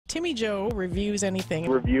Timmy Joe reviews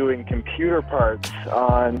anything. Reviewing computer parts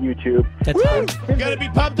on YouTube. That's fine. You gotta be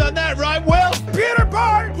pumped on that, right, Will? Computer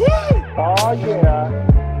parts! Woo! Oh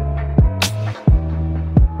yeah.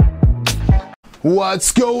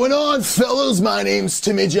 What's going on, fellas? My name's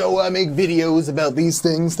Timmy Joe. I make videos about these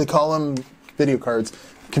things. They call them video cards,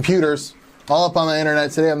 computers, all up on the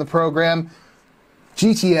internet. Today on the program,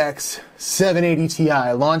 GTX 780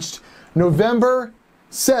 Ti launched November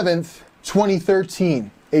 7th,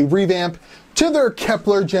 2013. A revamp to their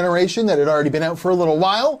Kepler generation that had already been out for a little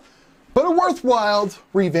while, but a worthwhile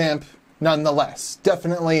revamp nonetheless.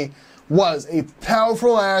 Definitely was a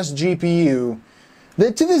powerful ass GPU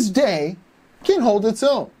that to this day can hold its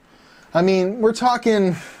own. I mean, we're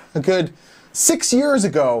talking a good 6 years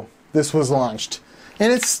ago this was launched,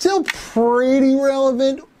 and it's still pretty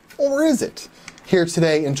relevant, or is it, here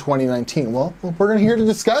today in 2019? Well, we're here to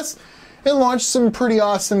discuss and launch some pretty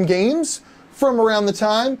awesome games from around the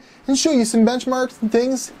time and show you some benchmarks and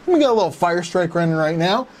things. We got a little Firestrike running right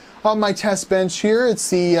now on my test bench here. It's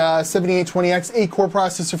the 7820X 8-core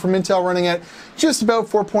processor from Intel running at just about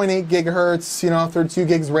 4.8 gigahertz, 32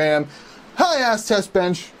 gigs RAM. High-ass test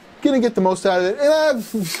bench, gonna get the most out of it, and I'm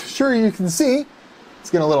sure you can see,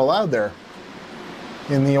 it's getting a little loud there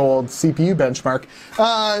in the old CPU benchmark.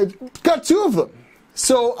 Got two of them.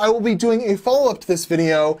 So I will be doing a follow-up to this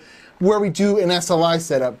video where we do an SLI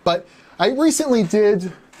setup, but I recently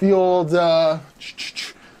did the old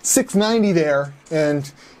 690 there,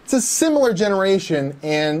 and it's a similar generation,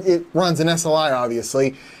 and it runs an SLI,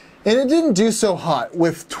 obviously. And it didn't do so hot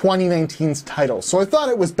with 2019's title. So I thought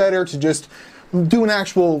it was better to just do an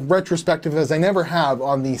actual retrospective, as I never have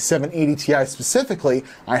on the 780 Ti specifically.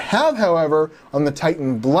 I have, however, on the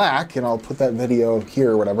Titan Black, and I'll put that video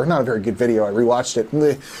here or whatever. Not a very good video, I rewatched it.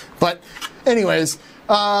 But anyways,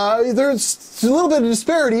 there's a little bit of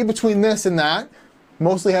disparity between this and that,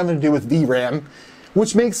 mostly having to do with VRAM,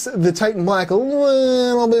 which makes the Titan Black a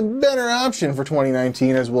little bit better option for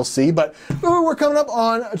 2019, as we'll see. But we're coming up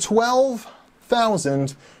on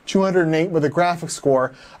 12,208 with a graphics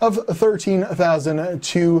score of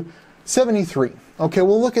 13,273. Okay,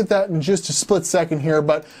 we'll look at that in just a split second here,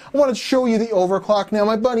 but I want to show you the overclock. Now,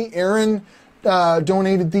 my buddy Aaron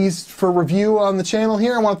donated these for review on the channel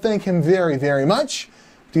here. I want to thank him very, very much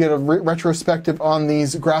to get a retrospective on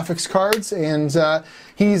these graphics cards, and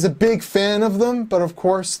he's a big fan of them, but of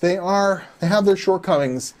course they have their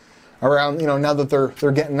shortcomings around, now that they're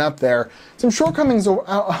getting up there. Some shortcomings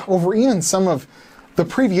over even some of the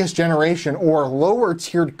previous generation or lower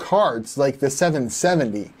tiered cards like the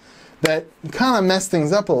 770 that kind of mess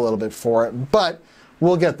things up a little bit for it, but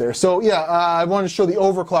we'll get there. So yeah, I want to show the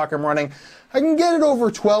overclock I'm running. I can get it over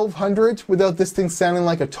 1200 without this thing sounding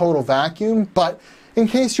like a total vacuum, but in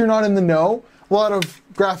case you're not in the know, a lot of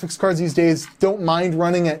graphics cards these days don't mind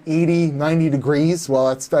running at 80, 90 degrees.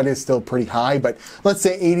 Well, that is still pretty high, but let's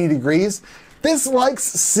say 80 degrees. This likes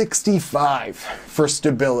 65 for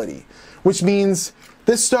stability, which means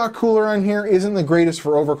this stock cooler on here isn't the greatest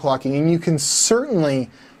for overclocking, and you can certainly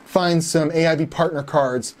find some AIB partner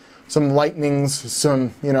cards, some Lightnings,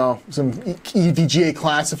 some EVGA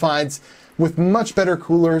classifieds, with much better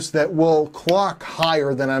coolers that will clock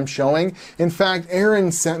higher than I'm showing. In fact, Aaron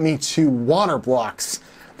sent me 2 water blocks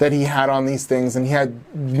that he had on these things, and he had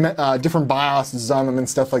different BIOSes on them and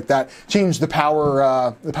stuff like that. Changed the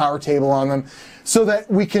power table on them so that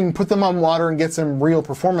we can put them on water and get some real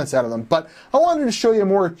performance out of them. But I wanted to show you a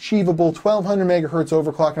more achievable 1200 megahertz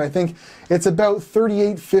overclock, and I think it's about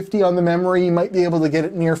 3850 on the memory. You might be able to get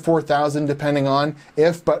it near 4000 depending on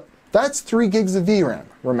but that's 3 gigs of VRAM,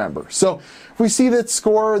 remember. So if we see that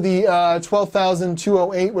score, the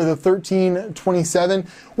 12,208 with a 1327,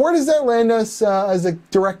 where does that land us as a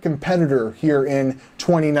direct competitor here in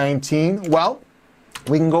 2019? Well,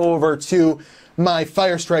 we can go over to my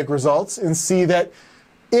Firestrike results and see that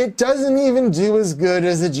it doesn't even do as good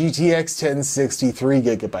as a GTX 1063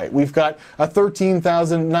 gigabyte. We've got a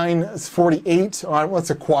 13,948 on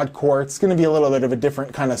what's a quad core. It's going to be a little bit of a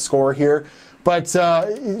different kind of score here, but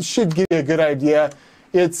it should give you a good idea.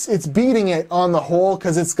 It's beating it on the whole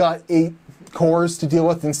because it's got 8 cores to deal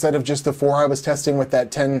with instead of just the 4 I was testing with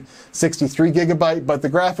that 1063 gigabyte. But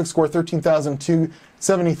the graphics score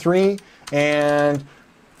 13,273 and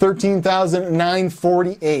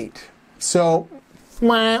 13,948. So,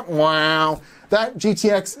 wow. That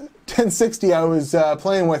GTX 1060 I was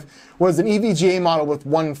playing with was an EVGA model with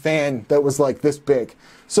 1 fan that was like this big.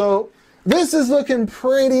 So this is looking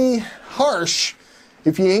pretty harsh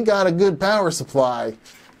if you ain't got a good power supply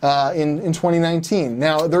in 2019.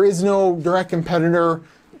 Now, there is no direct competitor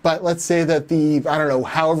but let's say that the, I don't know,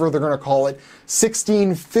 however they're going to call it,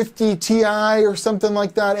 1650 Ti or something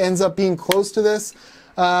like that ends up being close to this.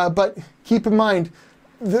 But keep in mind,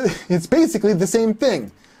 it's basically the same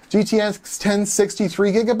thing. GTX 1060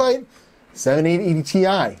 3GB, 7880 Ti.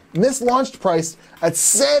 And this launched priced at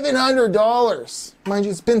 $700. Mind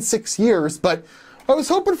you, it's been 6 years, but I was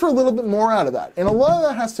hoping for a little bit more out of that. And a lot of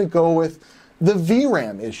that has to go with the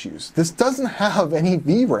VRAM issues. This doesn't have any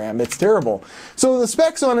VRAM. It's terrible. So the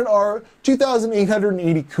specs on it are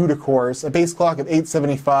 2,880 CUDA cores, a base clock of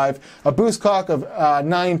 875, a boost clock of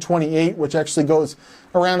 928, which actually goes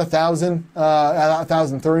around 1,000,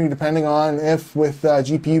 1,030, depending on if with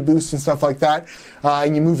GPU boost and stuff like that.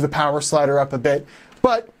 And you move the power slider up a bit.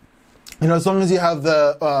 But you know, as long as you have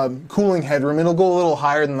the cooling headroom, it'll go a little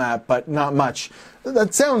higher than that, but not much.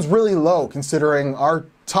 That sounds really low considering our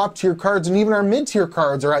top tier cards and even our mid tier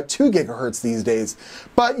cards are at 2 gigahertz these days.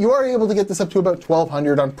 But you are able to get this up to about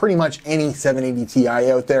 1200 on pretty much any 780 Ti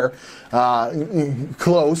out there,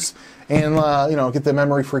 close. And you know, get the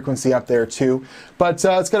memory frequency up there too. But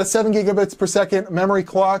it's got a 7 gigabits per second memory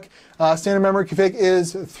clock. Standard memory config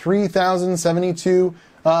is 3072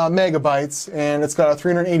 megabytes, and it's got a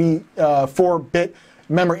 384-bit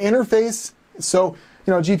memory interface. So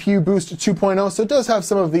you know, GPU boost 2.0. So it does have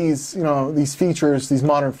some of these, you know, these features, these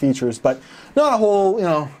modern features, but not a whole, you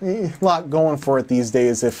know, lot going for it these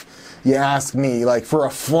days, if you ask me. Like for a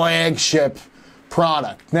flagship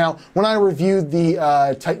product. Now, when I reviewed the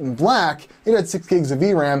Titan Black, it had 6 gigs of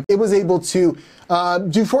VRAM. It was able to do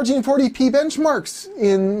 1440p benchmarks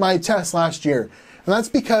in my test last year. And that's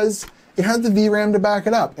because it had the VRAM to back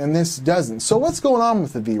it up, and this doesn't. So what's going on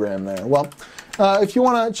with the VRAM there? Well, if you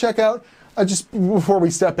want to check out, just before we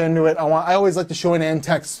step into it, I always like to show an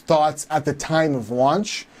Antech's thoughts at the time of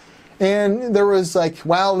launch. And there was like,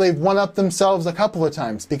 wow, they've one-upped themselves a couple of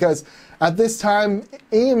times, because at this time,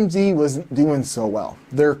 AMD wasn't doing so well.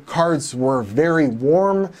 Their cards were very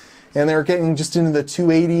warm, and they were getting just into the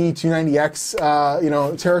 280, 290X, you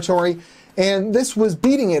know, territory. And this was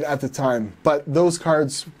beating it at the time, but those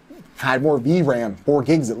cards had more VRAM, 4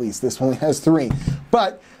 gigs at least. This only has 3.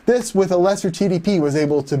 But this, with a lesser TDP, was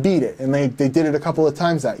able to beat it, and they did it a couple of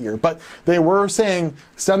times that year. But they were saying,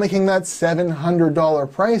 stomaching that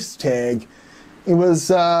 $700 price tag, it was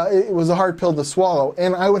a hard pill to swallow.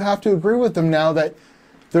 And I would have to agree with them now that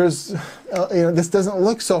there's, you know, this doesn't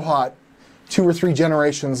look so hot 2 or 3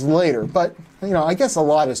 generations later. But you know, I guess a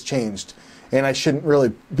lot has changed, and I shouldn't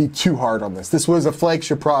really be too hard on this. This was a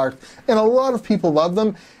flagship product, and a lot of people love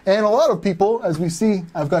them, and a lot of people, as we see,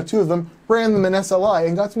 I've got 2 of them, ran them in SLI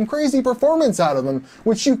and got some crazy performance out of them,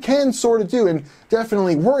 which you can sort of do, and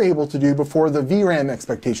definitely were able to do before the VRAM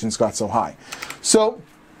expectations got so high. So,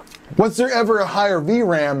 was there ever a higher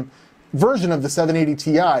VRAM version of the 780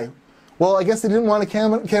 Ti? Well, I guess they didn't want to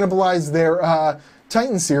cannibalize their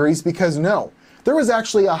Titan series, because no. There was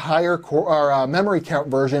actually a higher memory count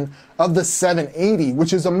version of the 780,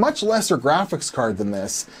 which is a much lesser graphics card than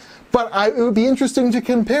this. But it would be interesting to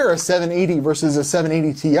compare a 780 versus a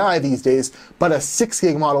 780 Ti these days, but a 6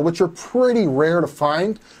 gig model, which are pretty rare to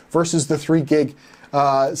find, versus the 3 gig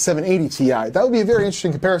 780 Ti. That would be a very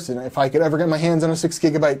interesting comparison. If I could ever get my hands on a 6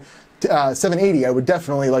 gigabyte 780, I would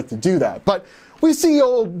definitely like to do that. But we see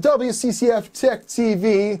old WCCF Tech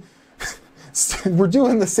TV. We're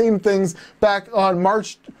doing the same things back on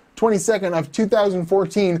March 22nd of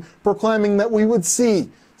 2014, proclaiming that we would see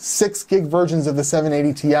 6 gig versions of the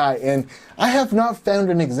 780 Ti, and I have not found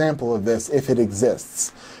an example of this, if it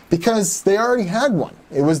exists, because they already had one.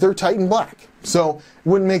 It was their Titan Black, so it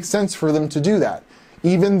wouldn't make sense for them to do that.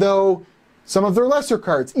 Even though some of their lesser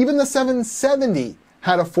cards, even the 770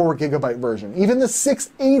 had a 4 gigabyte version, even the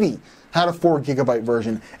 680 had a 4 gigabyte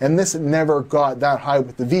version, and this never got that high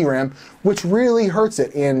with the VRAM, which really hurts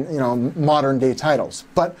it in, you know, modern day titles.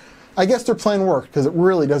 But I guess their plan worked, because it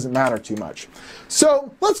really doesn't matter too much.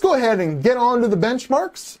 So let's go ahead and get on to the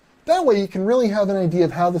benchmarks. That way you can really have an idea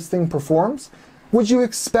of how this thing performs. Would you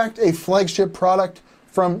expect a flagship product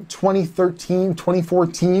from 2013,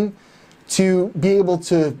 2014 to be able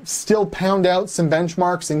to still pound out some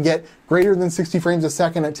benchmarks and get greater than 60 frames a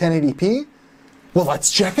second at 1080p? Well,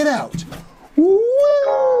 let's check it out. Woo!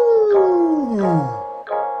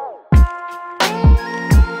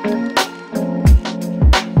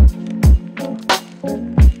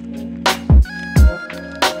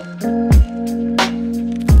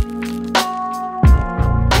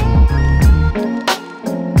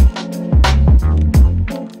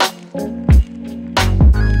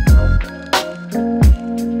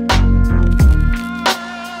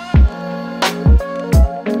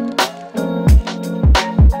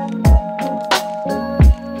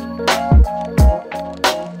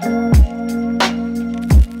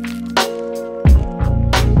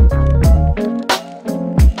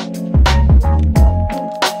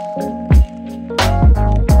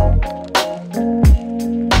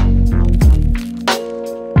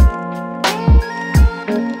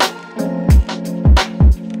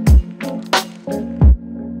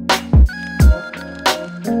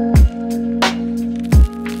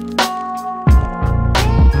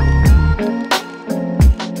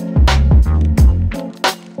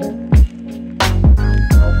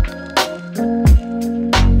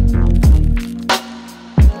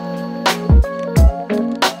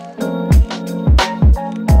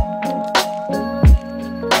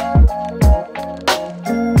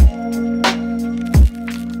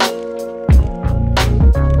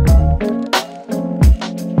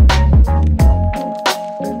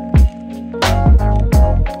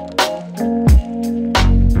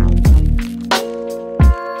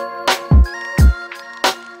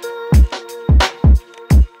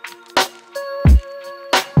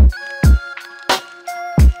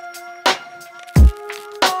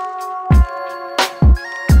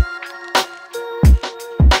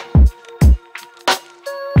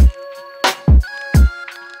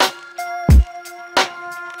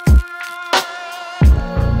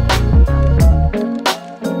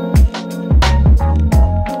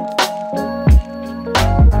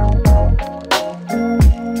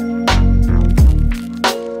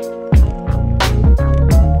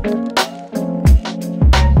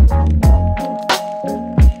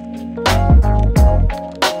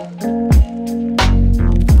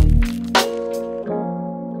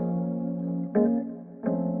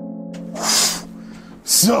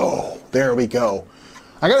 we go.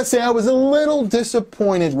 I gotta say, I was a little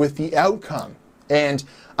disappointed with the outcome. And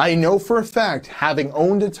I know for a fact, having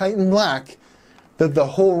owned a Titan Black, that the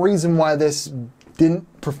whole reason why this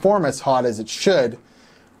didn't perform as hot as it should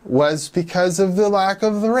was because of the lack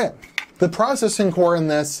of the RAM. The processing core in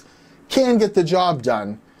this can get the job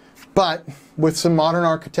done, but with some modern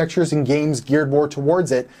architectures and games geared more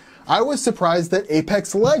towards it, I was surprised that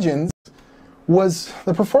Apex Legends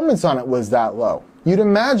the performance on it was that low. You'd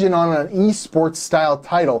imagine on an esports style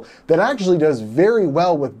title that actually does very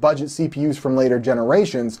well with budget CPUs from later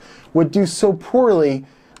generations would do so poorly.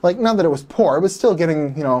 Like, not that it was poor, it was still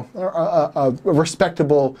getting, you know, a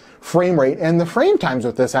respectable frame rate, and the frame times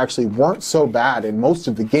with this actually weren't so bad in most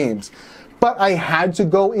of the games. But I had to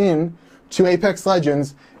go in to Apex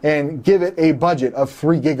Legends and give it a budget of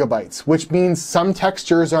 3 gigabytes, which means some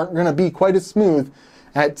textures aren't going to be quite as smooth.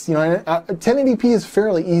 At, you know, 1080p is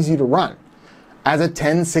fairly easy to run. As a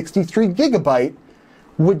 1063 gigabyte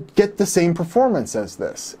would get the same performance as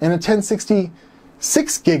this, and a 1066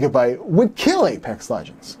 gigabyte would kill Apex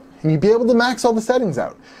Legends, and you'd be able to max all the settings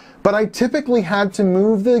out. But I typically had to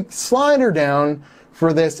move the slider down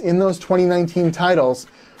for this in those 2019 titles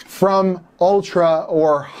from ultra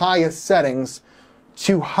or highest settings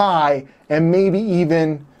to high, and maybe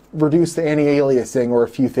even reduce the anti-aliasing or a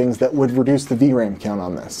few things that would reduce the VRAM count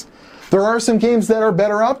on this. There are some games that are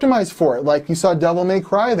better optimized for it, like you saw Devil May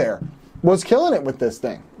Cry there. Was killing it with this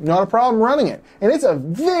thing. Not a problem running it. And it's a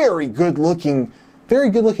very good looking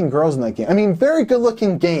girls in that game. I mean, very good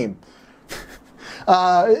looking game.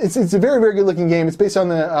 It's a very, very good looking game. It's based on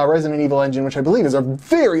the Resident Evil engine, which I believe is a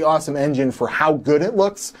very awesome engine for how good it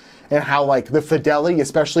looks and how, like, the fidelity,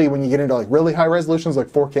 especially when you get into like really high resolutions like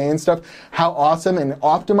 4K and stuff, how awesome and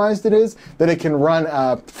optimized it is that it can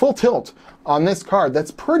run full tilt on this card.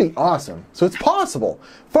 That's pretty awesome. So it's possible.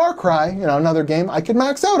 Far Cry, you know, another game I could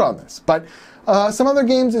max out on this, but some other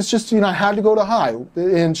games, it's just, you know, I had to go to high.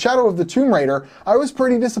 In Shadow of the Tomb Raider, I was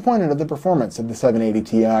pretty disappointed at the performance of the 780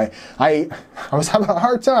 Ti. I was having a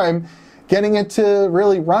hard time getting it to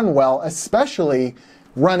really run well, especially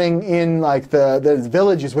running in like the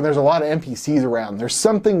villages when there's a lot of NPCs around. There's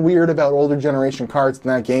something weird about older generation cards in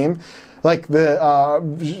that game. Like the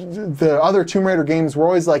other Tomb Raider games were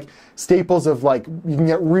always like staples of like you can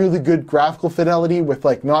get really good graphical fidelity with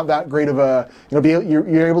like not that great of a, you know,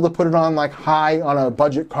 you're able to put it on like high on a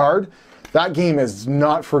budget card. That game is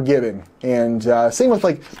not forgiving, and same with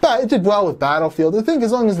like, but it did well with Battlefield. I think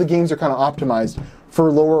as long as the games are kind of optimized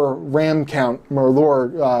for lower RAM count or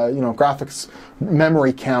lower you know, graphics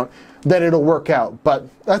memory count, that it'll work out. But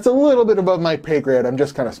that's a little bit above my pay grade. I'm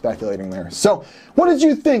just kind of speculating there. So what did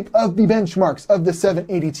you think of the benchmarks of the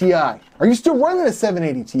 780 Ti? Are you still running a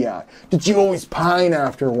 780 Ti? Did you always pine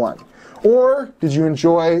after one? Or did you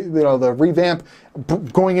enjoy, you know, the revamp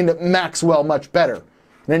going into Maxwell much better?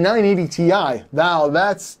 And a 980 Ti, now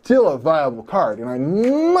that's still a viable card, and I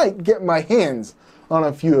might get my hands on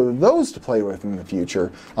a few of those to play with in the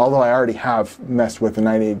future, although I already have messed with the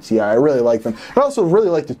 980 Ti. I really like them. I also really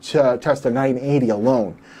like to test a 980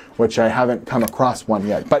 alone, which I haven't come across one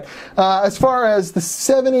yet. But as far as the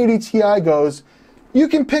 780 Ti goes, you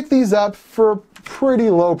can pick these up for pretty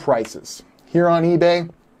low prices. Here on eBay,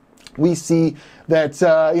 we see that,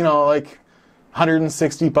 you know, like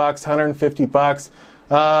 160 bucks, 150 bucks.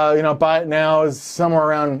 You know, buy it now is somewhere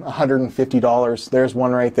around $150. There's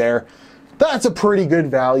one right there. That's a pretty good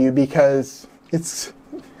value because it's,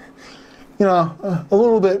 you know, a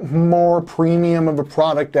little bit more premium of a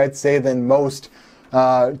product, I'd say, than most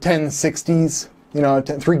 1060s, you know,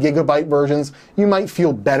 3 gigabyte versions. You might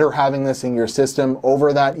feel better having this in your system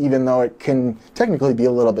over that, even though it can technically be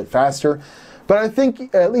a little bit faster. But I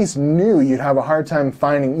think at least new, you'd have a hard time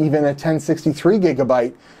finding even a 1063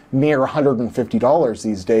 gigabyte near $150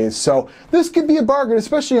 these days. So this could be a bargain,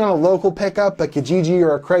 especially on a local pickup, like a Kijiji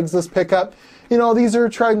or a Craigslist pickup. You know, these are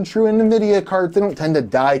tried and true NVIDIA cards. They don't tend to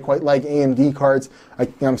die quite like AMD cards.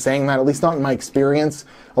 I'm saying that, at least not in my experience.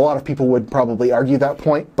 A lot of people would probably argue that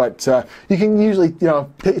point, but you can usually, you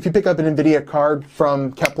know, if you pick up an NVIDIA card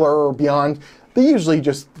from Kepler or beyond, they usually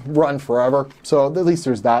just run forever. So at least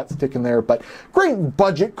there's that sticking there. But great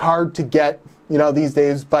budget card to get, you know, these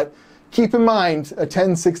days. But keep in mind, a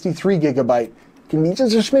 1063 gigabyte can be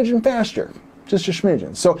just a smidgen faster. Just a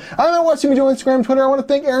smidgen. So I'm not watching me on Instagram, Twitter. I want to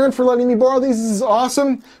thank Aaron for letting me borrow these. This is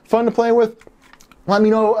awesome. Fun to play with. Let me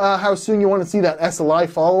know how soon you want to see that SLI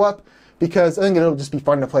follow-up, because I think it'll just be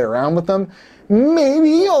fun to play around with them.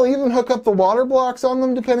 Maybe I'll even hook up the water blocks on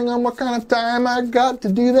them, depending on what kind of time I got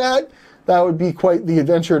to do that. That would be quite the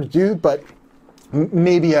adventure to do, but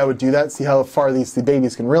maybe I would do that, see how far these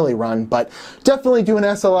babies can really run. But definitely do an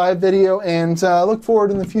SLI video, and look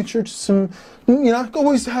forward in the future to some, you know,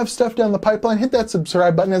 always have stuff down the pipeline. Hit that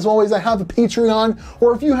subscribe button. As always, I have a Patreon,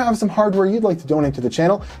 or if you have some hardware you'd like to donate to the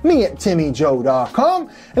channel, me at TimmyJoe.com.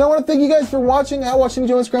 And I want to thank you guys for watching at Watching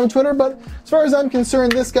Joe on Instagram and Twitter. But as far as I'm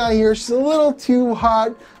concerned, this guy here is just a little too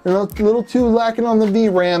hot, a little too lacking on the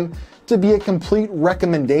VRAM to be a complete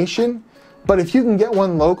recommendation. But if you can get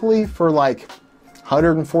one locally for like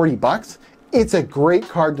 140 bucks, it's a great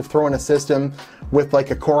card to throw in a system with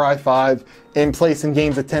like a Core i5 and play some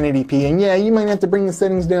games at 1080p. And yeah, you might have to bring the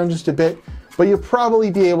settings down just a bit, but you'll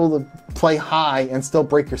probably be able to play high and still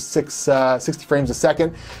break your 60 frames a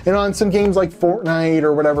second. And on some games like Fortnite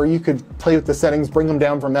or whatever, you could play with the settings, bring them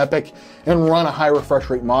down from Epic, and run a high refresh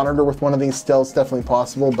rate monitor with one of these still. It's definitely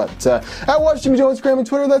possible. But at Watch Timmy Joe on Instagram and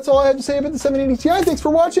Twitter, that's all I have to say about the 780 Ti. Thanks for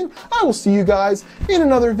watching. I will see you guys in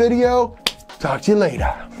another video. Talk to you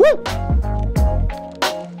later. Woo!